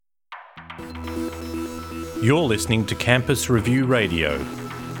You're listening to Campus Review Radio.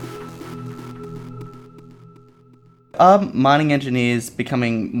 Are mining engineers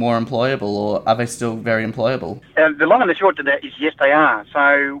becoming more employable, or are they still very employable? The long and the short to that is yes, they are.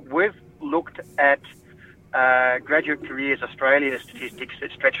 So we've looked at Graduate Careers Australia statistics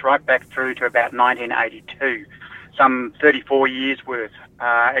that stretch right back through to about 1982, some 34 years worth.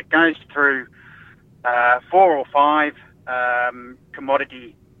 It goes through 4 or 5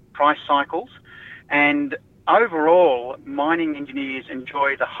 commodity price cycles, and overall, mining engineers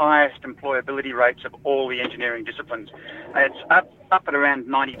enjoy the highest employability rates of all the engineering disciplines. It's up at around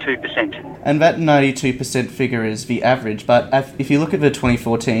 92%. And that 92% figure is the average, but if you look at the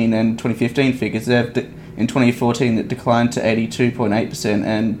 2014 and 2015 figures, in 2014 it declined to 82.8%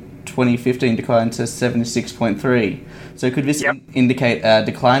 and 2015 declined to 76.3%. So could this indicate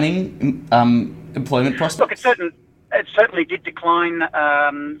declining employment prospects? Look, it certainly did decline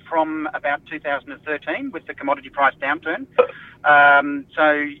from about 2013 with the commodity price downturn.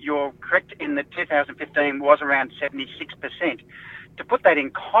 So you're correct in that 2015 was around 76%. To put that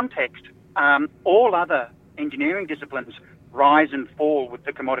in context, all other engineering disciplines rise and fall with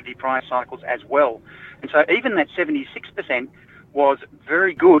the commodity price cycles as well. And so even that 76% was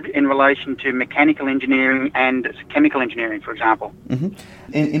very good in relation to mechanical engineering and chemical engineering, for example.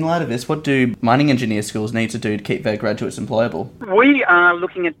 Mm-hmm. In light of this, what do mining engineer schools need to do to keep their graduates employable? We are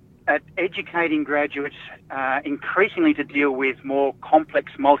looking at educating graduates increasingly to deal with more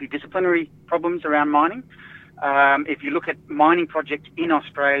complex multidisciplinary problems around mining. If you look at mining projects in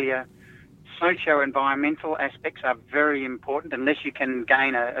Australia, socio-environmental aspects are very important. Unless you can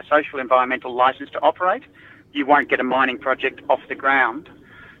gain a social environmental licence to operate, you won't get a mining project off the ground.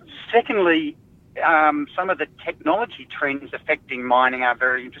 Secondly, some of the technology trends affecting mining are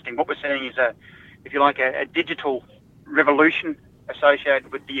very interesting. What we're seeing is a digital revolution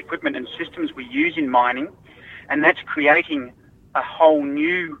associated with the equipment and systems we use in mining, and that's creating a whole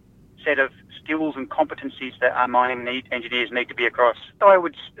new set of skills and competencies that our mining engineers need to be across. So I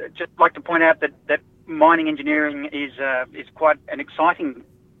would just like to point out that mining engineering is quite an exciting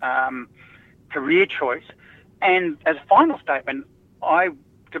career choice. And as a final statement,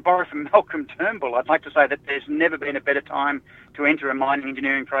 to borrow from Malcolm Turnbull, I'd like to say that there's never been a better time to enter a mining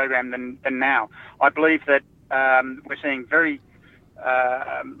engineering program than now. I believe that we're seeing very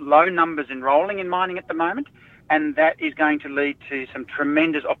low numbers enrolling in mining at the moment, and that is going to lead to some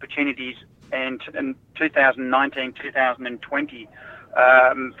tremendous opportunities in 2019, 2020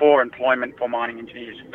 for employment for mining engineers.